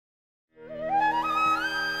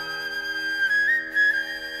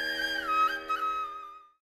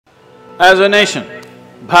As a nation,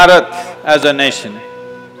 Bharat as a nation,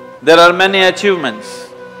 there are many achievements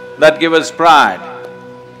that give us pride.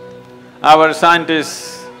 Our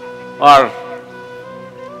scientists are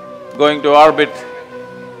going to orbit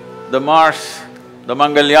the Mars, the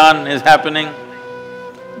Mangalyaan is happening.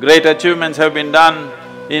 Great achievements have been done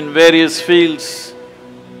in various fields,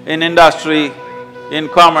 in industry, in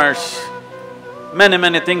commerce,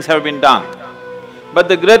 many things have been done. But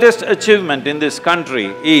the greatest achievement in this country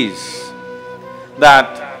is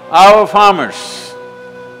that our farmers,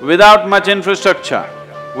 without much infrastructure,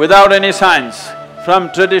 without any science,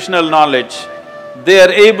 from traditional knowledge, they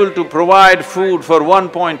are able to provide food for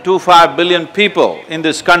 1.25 billion people in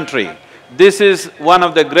this country. This is one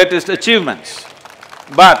of the greatest achievements.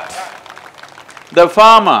 But the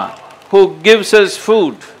farmer who gives us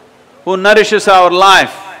food, who nourishes our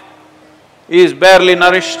life, is barely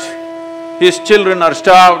nourished, his children are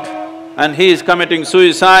starved and he is committing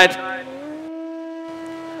suicide.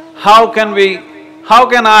 How can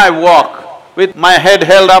I walk with my head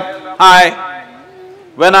held up high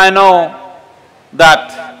when I know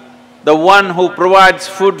that the one who provides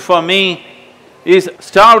food for me is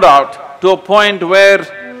starved out to a point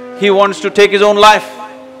where he wants to take his own life?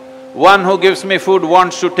 One who gives me food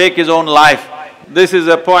wants to take his own life. This is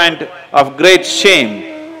a point of great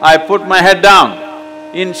shame. I put my head down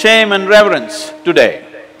in shame and reverence today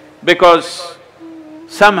because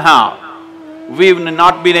somehow we've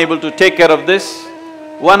not been able to take care of this.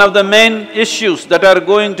 One of the main issues that are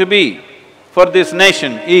going to be for this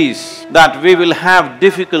nation is that we will have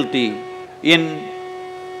difficulty in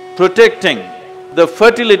protecting the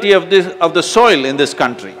fertility of the soil in this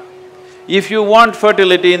country. If you want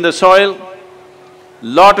fertility in the soil,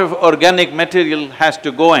 lot of organic material has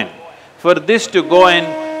to go in. For this to go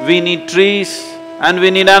in, we need trees and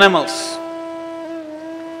we need animals.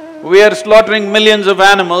 We are slaughtering millions of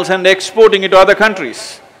animals and exporting it to other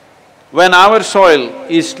countries. When our soil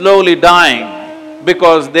is slowly dying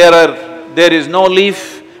because there is no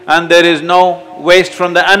leaf and there is no waste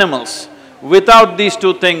from the animals, without these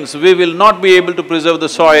two things, we will not be able to preserve the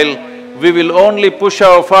soil. We will only push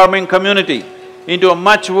our farming community into a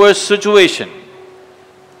much worse situation.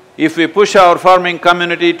 If we push our farming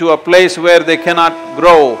community to a place where they cannot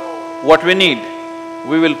grow what we need,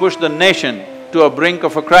 we will push the nation to a brink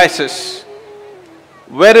of a crisis.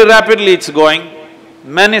 Very rapidly it's going.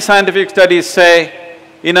 Many scientific studies say,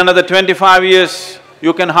 in another 25 years,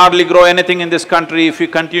 you can hardly grow anything in this country if you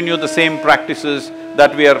continue the same practices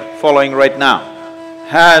that we are following right now.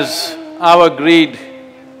 Has our greed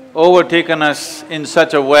overtaken us in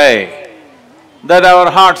such a way that our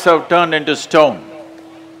hearts have turned into stone?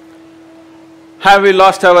 Have we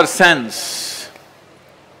lost our sense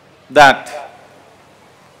that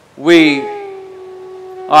we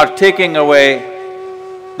are taking away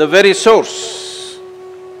the very source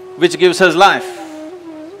which gives us life?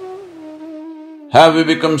 Have we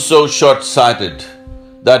become so short-sighted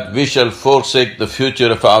that we shall forsake the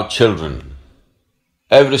future of our children?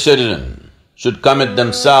 Every citizen should commit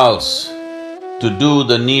themselves to do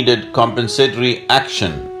the needed compensatory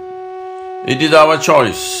action. It is our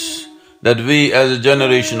choice that we as a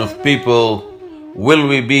generation of people, will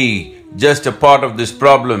we be just a part of this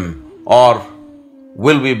problem or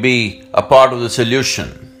will we be a part of the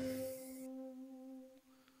solution?